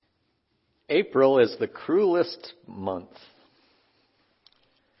April is the cruelest month.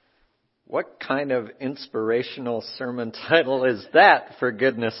 What kind of inspirational sermon title is that, for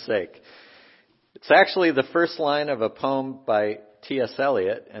goodness sake? It's actually the first line of a poem by T.S.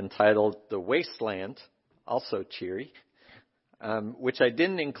 Eliot entitled The Wasteland, also cheery, which I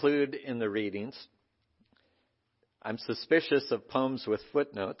didn't include in the readings. I'm suspicious of poems with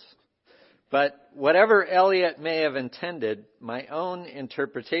footnotes. But whatever Eliot may have intended, my own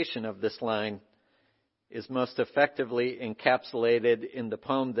interpretation of this line is most effectively encapsulated in the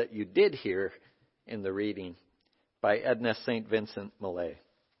poem that you did hear in the reading by Edna St. Vincent Millay.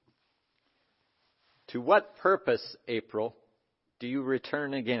 To what purpose, April, do you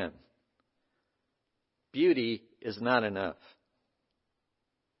return again? Beauty is not enough.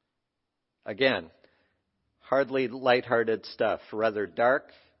 Again, hardly lighthearted stuff, rather dark,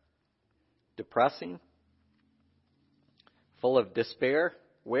 depressing, full of despair.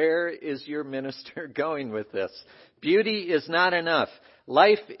 Where is your minister going with this? Beauty is not enough.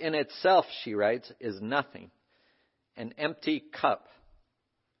 Life in itself, she writes, is nothing. An empty cup.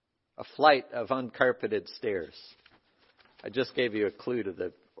 A flight of uncarpeted stairs. I just gave you a clue to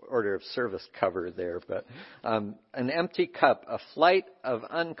the order of service cover there, but an empty cup, a flight of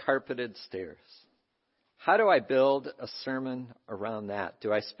uncarpeted stairs. How do I build a sermon around that?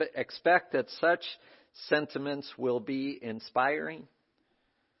 Do I expect that such sentiments will be inspiring,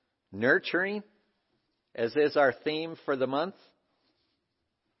 nurturing, as is our theme for the month?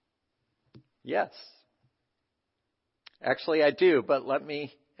 Yes. Actually, I do, but let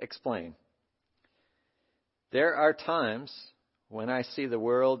me explain. There are times when I see the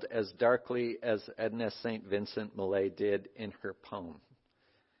world as darkly as Edna St. Vincent Millay did in her poem.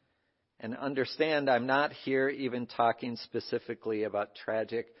 And understand, I'm not here even talking specifically about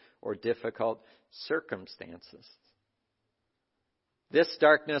tragic or difficult circumstances. This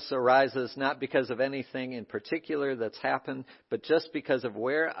darkness arises not because of anything in particular that's happened, but just because of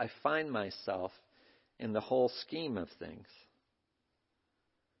where I find myself in the whole scheme of things.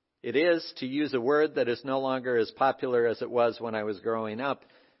 It is, to use a word that is no longer as popular as it was when I was growing up,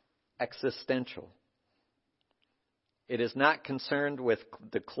 existential. It is not concerned with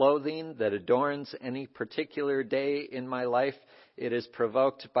the clothing that adorns any particular day in my life. It is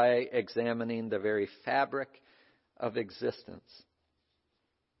provoked by examining the very fabric of existence.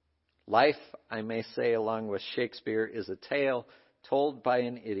 Life, I may say, along with Shakespeare, is a tale told by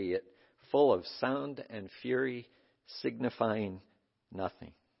an idiot, full of sound and fury, signifying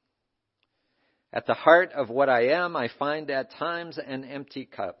nothing. At the heart of what I am, I find at times an empty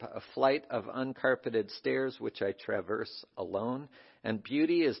cup, a flight of uncarpeted stairs which I traverse alone. And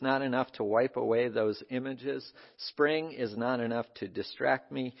beauty is not enough to wipe away those images. Spring is not enough to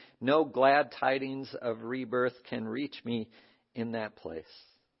distract me. No glad tidings of rebirth can reach me in that place.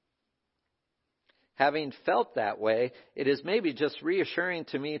 Having felt that way, it is maybe just reassuring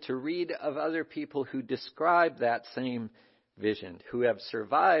to me to read of other people who describe that same vision, who have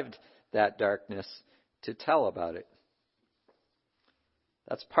survived that darkness, to tell about it.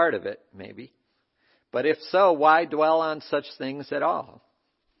 That's part of it, maybe. But if so, why dwell on such things at all?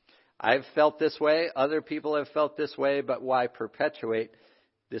 I've felt this way, other people have felt this way, but why perpetuate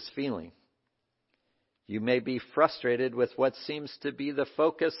this feeling? You may be frustrated with what seems to be the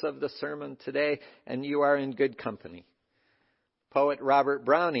focus of the sermon today, and you are in good company. Poet Robert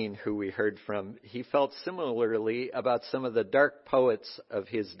Browning, who we heard from, he felt similarly about some of the dark poets of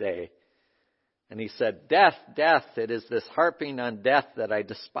his day. And he said, "Death, death, it is this harping on death that I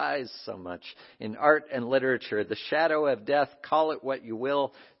despise so much. In art and literature, the shadow of death, call it what you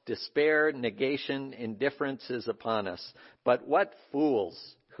will, despair, negation, indifference is upon us. But what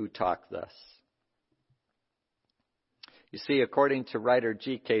fools who talk thus." You see, according to writer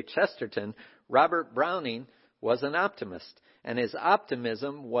G.K. Chesterton, Robert Browning was an optimist, and his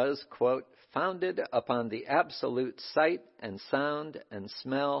optimism was, quote, founded upon the absolute sight and sound and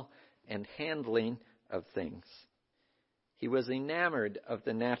smell and handling of things. He was enamored of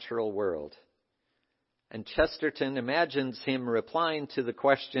the natural world. And Chesterton imagines him replying to the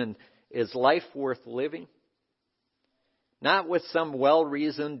question, is life worth living? Not with some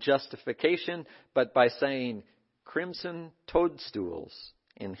well-reasoned justification, but by saying, crimson toadstools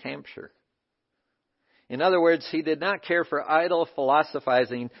in Hampshire. In other words, he did not care for idle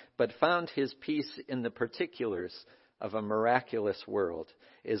philosophizing, but found his peace in the particulars of a miraculous world.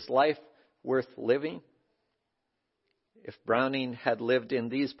 Is life worth living? If Browning had lived in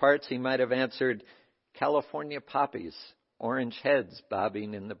these parts, he might have answered, California poppies, orange heads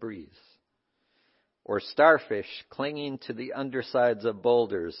bobbing in the breeze. Or starfish clinging to the undersides of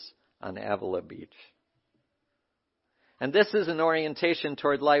boulders on Avila Beach. And this is an orientation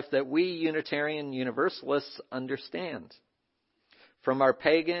toward life that we Unitarian Universalists understand. From our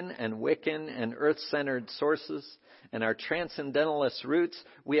pagan and Wiccan and earth-centered sources and our transcendentalist roots,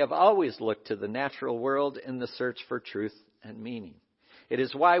 we have always looked to the natural world in the search for truth and meaning. It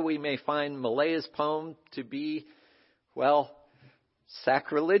is why we may find Millay's poem to be, well,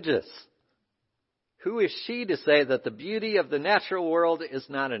 sacrilegious. Who is she to say that the beauty of the natural world is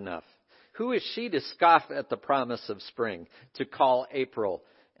not enough? Who is she to scoff at the promise of spring, to call April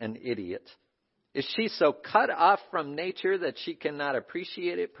an idiot? Is she so cut off from nature that she cannot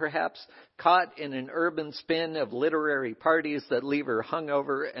appreciate it, perhaps, caught in an urban spin of literary parties that leave her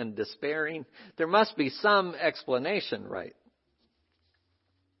hungover and despairing? There must be some explanation, right?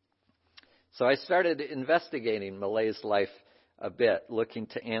 So I started investigating Millay's life a bit, looking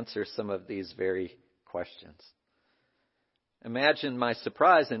to answer some of these very questions. Imagine my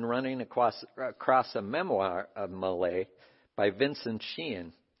surprise in running across a memoir of Millay by Vincent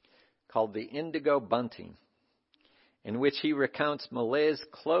Sheehan called The Indigo Bunting, in which he recounts Millay's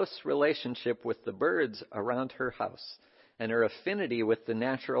close relationship with the birds around her house and her affinity with the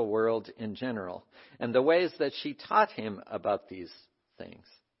natural world in general, and the ways that she taught him about these things.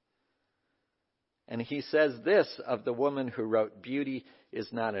 And he says this of the woman who wrote Beauty is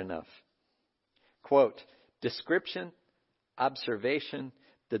Not Enough. Quote, description, observation,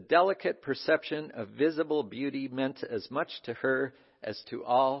 the delicate perception of visible beauty meant as much to her as to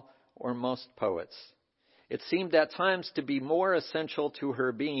all or most poets. It seemed at times to be more essential to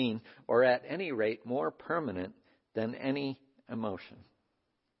her being, or at any rate more permanent than any emotion.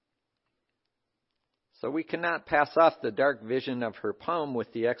 So we cannot pass off the dark vision of her poem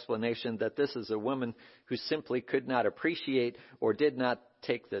with the explanation that this is a woman who simply could not appreciate or did not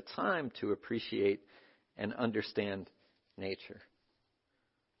take the time to appreciate and understand nature.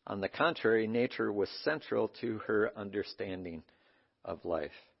 On the contrary, nature was central to her understanding of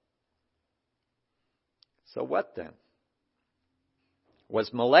life. So what then?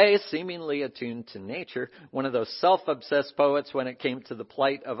 Was Millay, seemingly attuned to nature, one of those self-obsessed poets when it came to the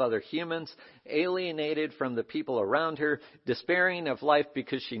plight of other humans, alienated from the people around her, despairing of life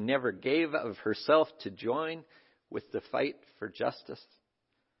because she never gave of herself to join with the fight for justice?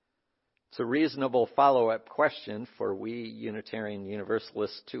 It's a reasonable follow-up question for we Unitarian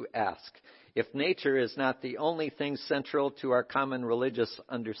Universalists to ask. If nature is not the only thing central to our common religious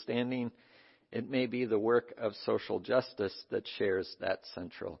understanding, it may be the work of social justice that shares that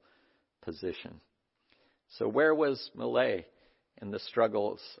central position. So where was Millay in the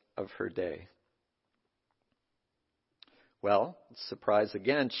struggles of her day? Well, surprise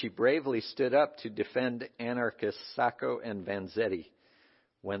again, she bravely stood up to defend anarchists Sacco and Vanzetti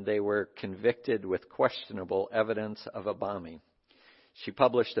when they were convicted with questionable evidence of a bombing. She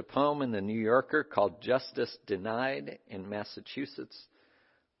published a poem in the New Yorker called Justice Denied in Massachusetts,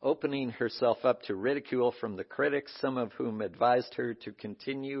 opening herself up to ridicule from the critics, some of whom advised her to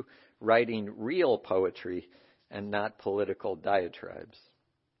continue writing real poetry and not political diatribes.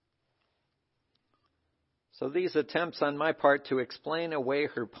 So these attempts on my part to explain away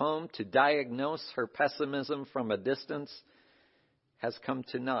her poem, to diagnose her pessimism from a distance, has come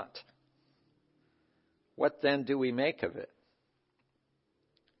to naught. What then do we make of it?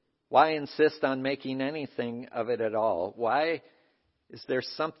 Why insist on making anything of it at all? Why is there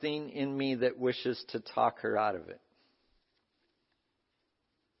something in me that wishes to talk her out of it?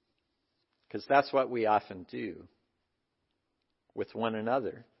 Because that's what we often do with one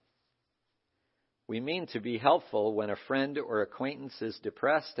another. We mean to be helpful when a friend or acquaintance is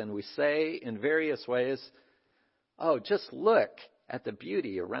depressed, and we say in various ways, oh, just look at the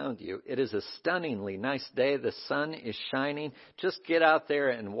beauty around you. It is a stunningly nice day. The sun is shining. Just get out there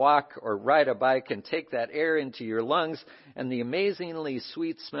and walk or ride a bike and take that air into your lungs and the amazingly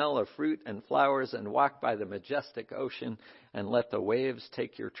sweet smell of fruit and flowers, and walk by the majestic ocean and let the waves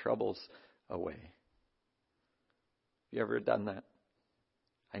take your troubles away. You ever done that?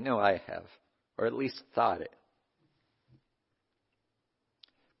 I know I have, or at least thought it.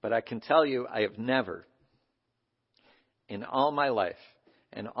 But I can tell you I have never, in all my life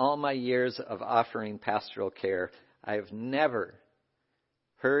and all my years of offering pastoral care, I have never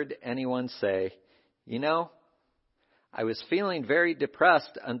heard anyone say, you know, I was feeling very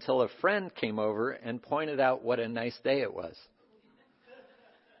depressed until a friend came over and pointed out what a nice day it was.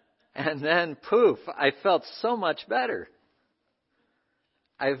 And then, poof, I felt so much better.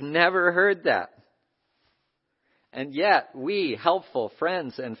 I've never heard that. And yet, we, helpful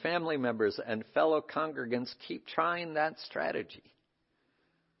friends and family members and fellow congregants, keep trying that strategy.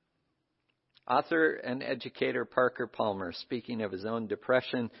 Author and educator Parker Palmer, speaking of his own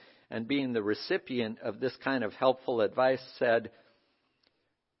depression and being the recipient of this kind of helpful advice, said,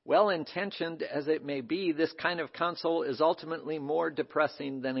 "Well-intentioned as it may be, this kind of counsel is ultimately more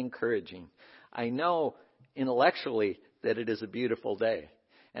depressing than encouraging. I know intellectually that it is a beautiful day.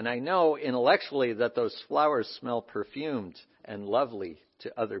 And I know intellectually that those flowers smell perfumed and lovely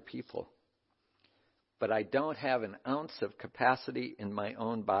to other people. But I don't have an ounce of capacity in my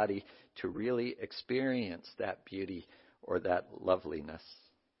own body to really experience that beauty or that loveliness.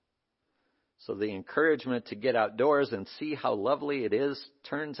 So the encouragement to get outdoors and see how lovely it is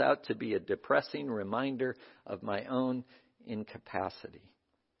turns out to be a depressing reminder of my own incapacity."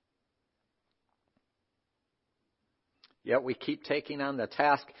 Yet we keep taking on the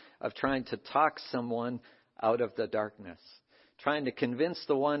task of trying to talk someone out of the darkness, trying to convince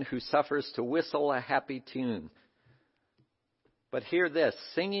the one who suffers to whistle a happy tune. But hear this,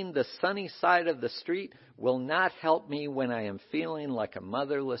 singing the sunny side of the street will not help me when I am feeling like a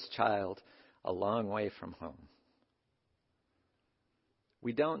motherless child a long way from home.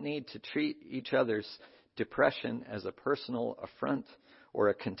 We don't need to treat each other's depression as a personal affront or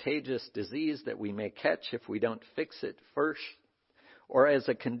a contagious disease that we may catch if we don't fix it first, or as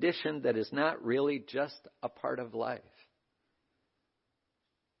a condition that is not really just a part of life.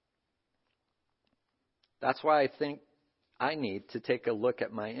 That's why I think I need to take a look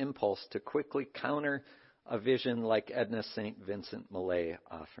at my impulse to quickly counter a vision like Edna St. Vincent Millay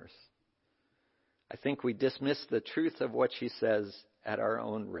offers. I think we dismiss the truth of what she says at our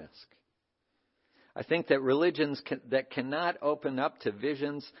own risk. I think that religions that cannot open up to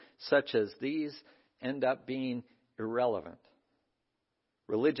visions such as these end up being irrelevant.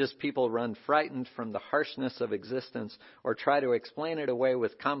 Religious people run frightened from the harshness of existence or try to explain it away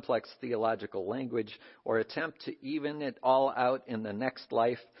with complex theological language or attempt to even it all out in the next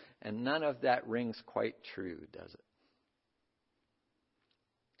life, and none of that rings quite true, does it?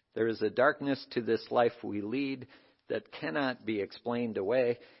 There is a darkness to this life we lead that cannot be explained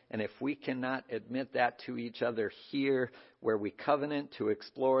away, and if we cannot admit that to each other here, where we covenant to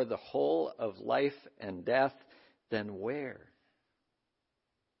explore the whole of life and death, then where?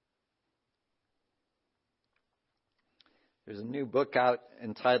 There's a new book out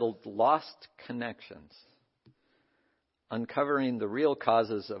entitled Lost Connections, Uncovering the Real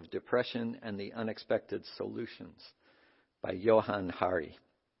Causes of Depression and the Unexpected Solutions by Johann Hari.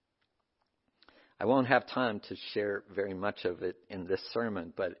 I won't have time to share very much of it in this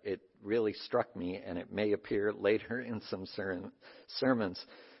sermon, but it really struck me, and it may appear later in some sermons.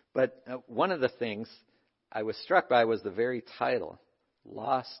 But one of the things I was struck by was the very title,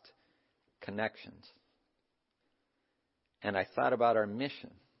 Lost Connections. And I thought about our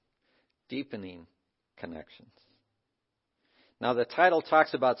mission, Deepening Connections. Now, the title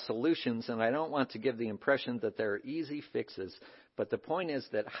talks about solutions, and I don't want to give the impression that there are easy fixes, but the point is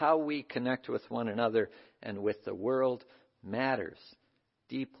that how we connect with one another and with the world matters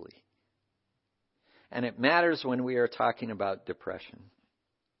deeply. And it matters when we are talking about depression.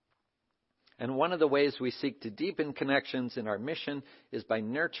 And one of the ways we seek to deepen connections in our mission is by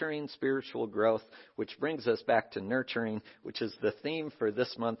nurturing spiritual growth, which brings us back to nurturing, which is the theme for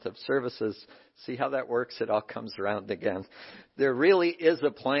this month of services. See how that works? It all comes around again. There really is a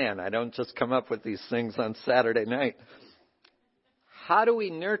plan. I don't just come up with these things on Saturday night. How do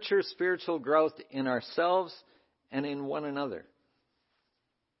we nurture spiritual growth in ourselves and in one another?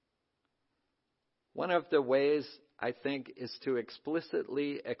 One of the ways, I think, is to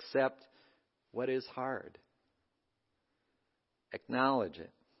explicitly accept what is hard. Acknowledge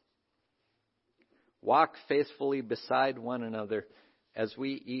it. Walk faithfully beside one another as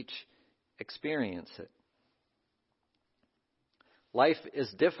we each experience it. Life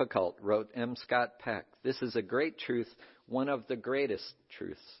is difficult, wrote M. Scott Peck. This is a great truth, one of the greatest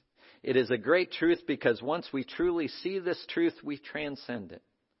truths. It is a great truth because once we truly see this truth, we transcend it.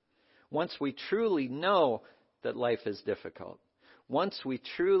 Once we truly know that life is difficult, once we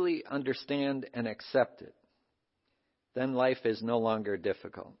truly understand and accept it, then life is no longer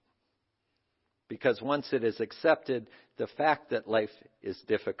difficult. Because once it is accepted, the fact that life is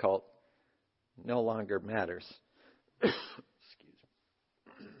difficult no longer matters.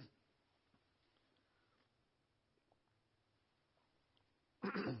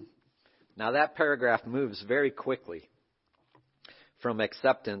 Now that paragraph moves very quickly from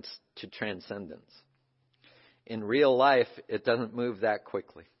acceptance to transcendence. In real life, it doesn't move that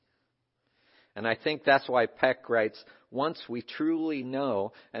quickly. And I think that's why Peck writes, once we truly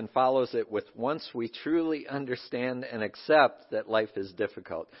know, and follows it with once we truly understand and accept that life is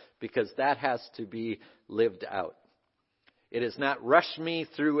difficult, because that has to be lived out. It has not rushed me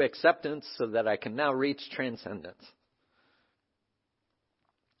through acceptance so that I can now reach transcendence.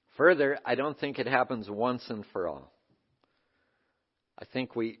 Further, I don't think it happens once and for all. I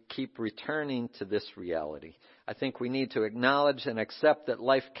think we keep returning to this reality. I think we need to acknowledge and accept that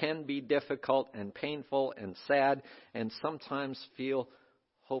life can be difficult and painful and sad and sometimes feel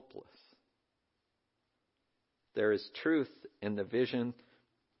hopeless. There is truth in the vision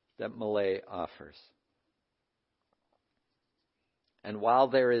that Millay offers. And while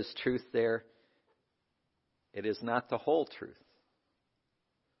there is truth there, it is not the whole truth.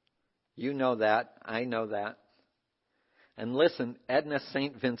 You know that. I know that. And listen, Edna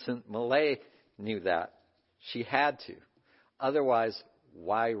St. Vincent Millay knew that. She had to. Otherwise,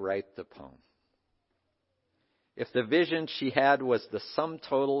 why write the poem? If the vision she had was the sum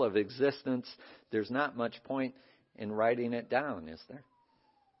total of existence, there's not much point in writing it down, is there?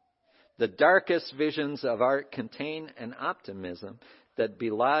 The darkest visions of art contain an optimism that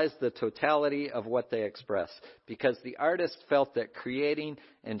belies the totality of what they express, because the artist felt that creating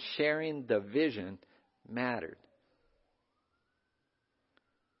and sharing the vision mattered.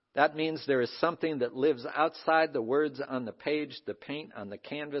 That means there is something that lives outside the words on the page, the paint on the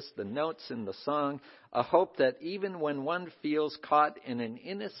canvas, the notes in the song, a hope that even when one feels caught in an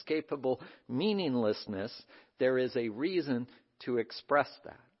inescapable meaninglessness, there is a reason to express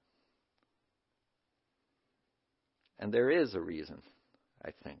that. And there is a reason, I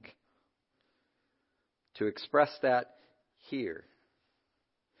think, to express that here.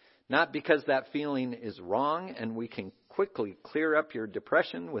 Not because that feeling is wrong and we can quickly clear up your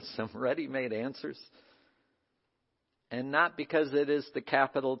depression with some ready-made answers. And not because it is the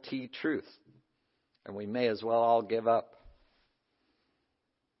capital T truth. And we may as well all give up.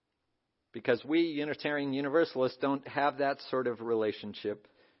 Because we Unitarian Universalists don't have that sort of relationship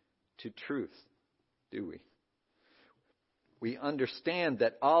to truth, do we? We understand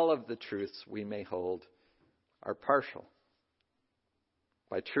that all of the truths we may hold are partial.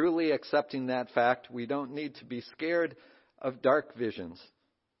 By truly accepting that fact, we don't need to be scared of dark visions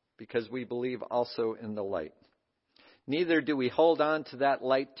because we believe also in the light. Neither do we hold on to that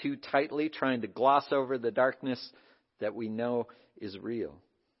light too tightly, trying to gloss over the darkness that we know is real.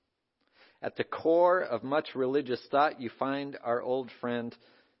 At the core of much religious thought, you find our old friend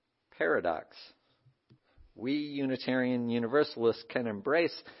paradox. We Unitarian Universalists can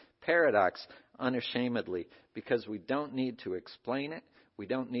embrace paradox unashamedly because we don't need to explain it. We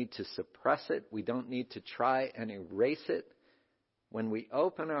don't need to suppress it. We don't need to try and erase it. When we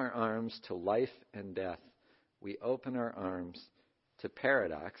open our arms to life and death, we open our arms to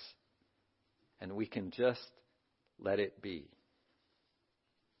paradox, and we can just let it be.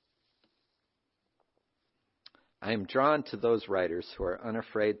 I am drawn to those writers who are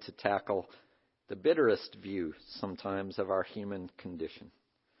unafraid to tackle the bitterest view sometimes of our human condition.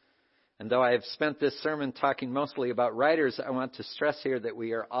 And though I have spent this sermon talking mostly about writers, I want to stress here that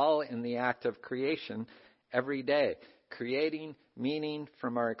we are all in the act of creation every day, creating meaning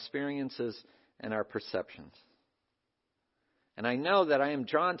from our experiences and our perceptions. And I know that I am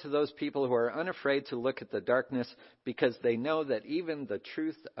drawn to those people who are unafraid to look at the darkness because they know that even the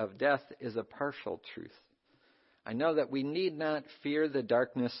truth of death is a partial truth. I know that we need not fear the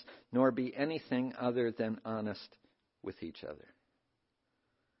darkness nor be anything other than honest with each other.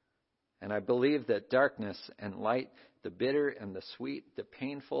 And I believe that darkness and light, the bitter and the sweet, the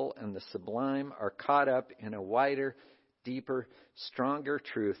painful and the sublime are caught up in a wider, deeper, stronger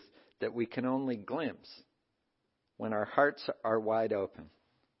truth that we can only glimpse when our hearts are wide open,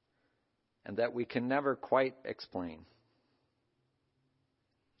 and that we can never quite explain.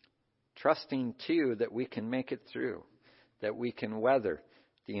 Trusting, too, that we can make it through, that we can weather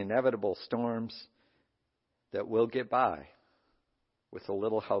the inevitable storms, that we'll get by with a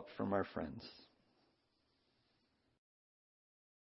little help from our friends.